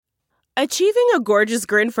Achieving a gorgeous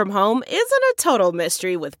grin from home isn't a total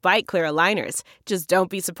mystery with Byte Clear aligners. Just don't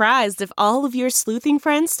be surprised if all of your sleuthing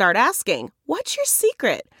friends start asking, "What's your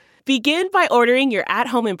secret?" Begin by ordering your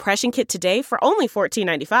at-home impression kit today for only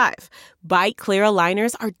 $14.95. Byte Clear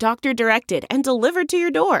aligners are doctor-directed and delivered to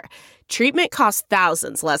your door. Treatment costs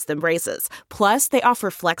thousands less than braces. Plus, they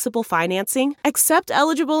offer flexible financing, accept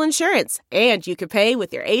eligible insurance, and you can pay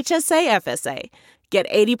with your HSA FSA. Get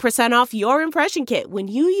 80% off your impression kit when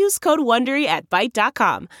you use code WONDERY at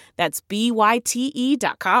Byte.com. That's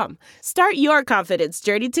BYTE.com. Start your confidence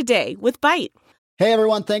journey today with Byte. Hey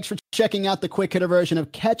everyone, thanks for checking out the quick hitter version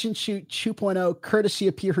of Catch and Shoot 2.0, courtesy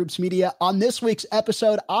of Pure Hoops Media. On this week's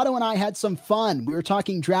episode, Otto and I had some fun. We were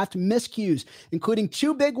talking draft miscues, including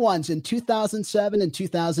two big ones in 2007 and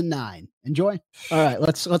 2009. Enjoy. All right,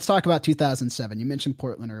 let's talk about 2007. You mentioned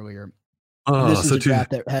Portland earlier. This is a draft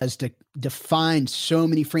that has defined so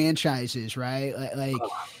many franchises, right?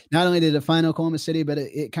 Not only did it define Oklahoma City, but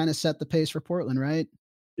it kind of set the pace for Portland, right?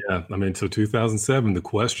 Yeah, I mean, so 2007, the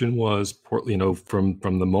question was, from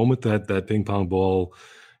the moment that ping pong ball,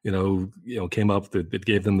 came up, that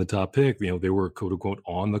gave them the top pick, they were quote unquote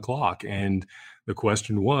on the clock, and the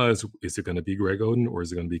question was, is it going to be Greg Oden or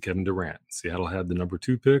is it going to be Kevin Durant? Seattle had the number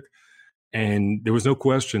 2 pick. And there was no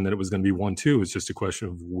question that it was going to be 1-2. It's just a question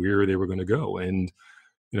of where they were going to go. And,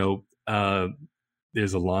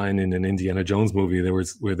 there's a line in an Indiana Jones movie where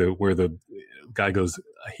the guy goes,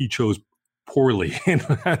 he chose poorly. And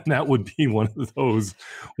that would be one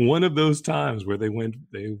of those times where they went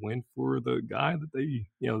for the guy that they,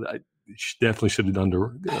 definitely should have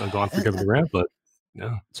gone for Kevin Durant, but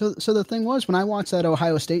yeah. So the thing was, when I watched that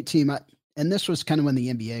Ohio State team, and this was kind of when the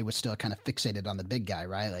NBA was still kind of fixated on the big guy,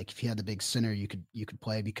 right? Like if you had the big center, you could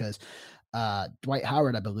play, because Dwight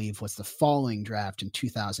Howard, I believe, was the following draft in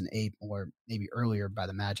 2008 or maybe earlier by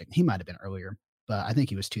the Magic. He might have been earlier, but I think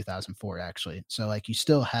he was 2004 actually. So like you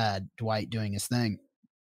still had Dwight doing his thing.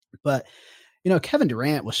 But Kevin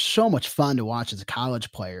Durant was so much fun to watch as a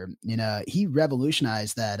college player. He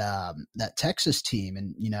revolutionized that Texas team,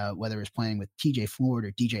 and whether it was playing with TJ Ford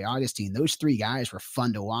or DJ Augustine, those three guys were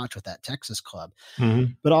fun to watch with that Texas club.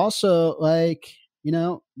 Mm-hmm. But also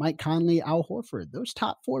Mike Conley, Al Horford, those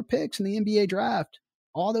top 4 picks in the NBA draft,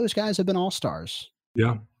 all those guys have been all-stars.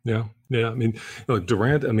 Yeah. I mean,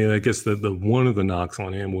 Durant, I guess the one of the knocks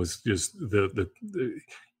on him was just the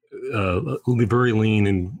very lean,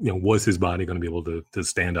 and was his body going to be able to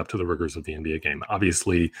stand up to the rigors of the NBA game?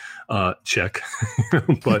 Obviously, check.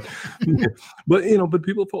 but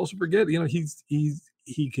people also forget,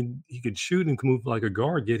 he can shoot and can move like a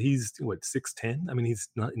guard, yet he's 6'10". I mean, he's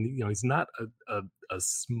not a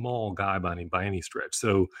small guy by any stretch.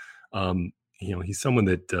 So he's someone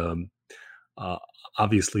that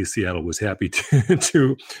obviously Seattle was happy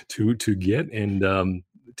to get, and the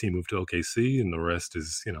team moved to OKC, and the rest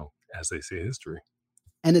is, as they say, history.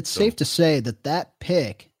 And it's safe to say that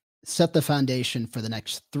pick set the foundation for the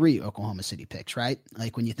next 3 Oklahoma City picks, right?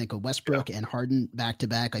 Like when you think of Westbrook and Harden back to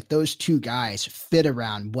back, like those two guys fit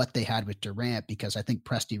around what they had with Durant, because I think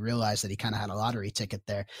Presti realized that he kind of had a lottery ticket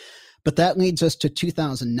there. But that leads us to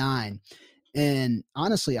 2009. And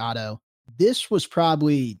honestly, Otto, this was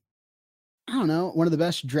probably, I don't know, one of the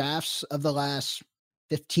best drafts of the last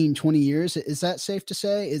 15, 20 years. Is that safe to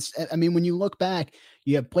say? When you look back,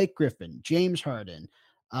 you have Blake Griffin, James Harden,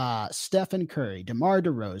 Stephen Curry, DeMar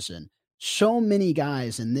DeRozan. So many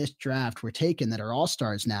guys in this draft were taken that are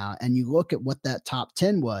all-stars now. And you look at what that top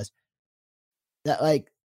 10 was, that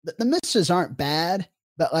like the misses aren't bad,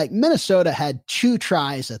 but like Minnesota had 2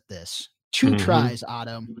 tries at this, 2 tries,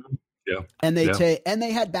 Otto. Yeah. And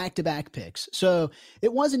they had back-to-back picks. So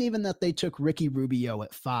it wasn't even that they took Ricky Rubio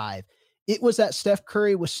at 5. It was that Steph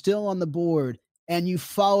Curry was still on the board, and you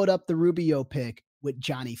followed up the Rubio pick with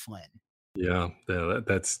Johnny Flynn. Yeah,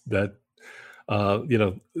 that's that.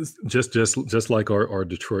 Just like our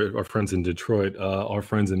Detroit, our friends in Detroit, our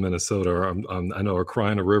friends in Minnesota, I know, are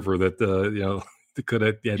crying a river that they could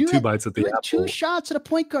have had 2 bites at the apple. 2 shots at a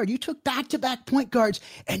point guard. You took back-to-back point guards,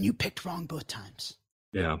 and you picked wrong both times.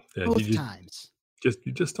 Yeah, both times.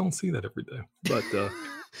 You just don't see that every day. But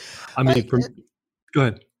go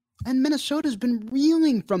ahead. And Minnesota's been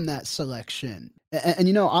reeling from that selection.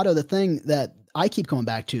 And Otto, the thing that I keep going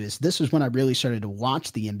back to is this is when I really started to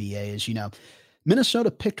watch the NBA is,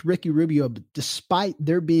 Minnesota picked Ricky Rubio despite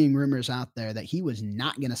there being rumors out there that he was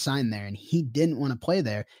not going to sign there and he didn't want to play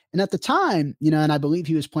there. And at the time, and I believe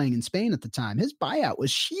he was playing in Spain at the time, his buyout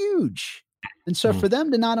was huge. And so for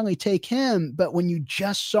them to not only take him, but when you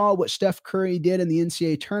just saw what Steph Curry did in the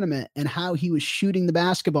NCAA tournament and how he was shooting the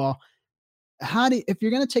basketball, if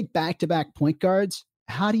you're going to take back-to-back point guards,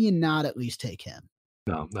 how do you not at least take him?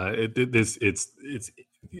 No,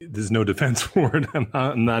 there's no defense for it.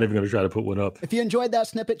 I'm not even going to try to put one up. If you enjoyed that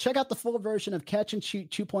snippet, check out the full version of Catch and Shoot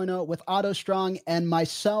 2.0 with Otto Strong and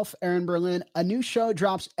myself, Aaron Berlin. A new show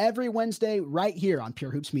drops every Wednesday right here on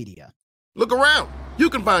Pure Hoops Media. Look around. You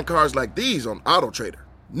can find cars like these on AutoTrader.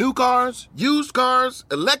 New cars, used cars,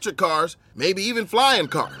 electric cars, maybe even flying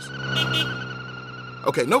cars.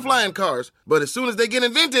 Okay, no flying cars, but as soon as they get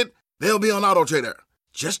invented, they'll be on AutoTrader.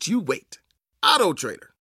 Just you wait. AutoTrader.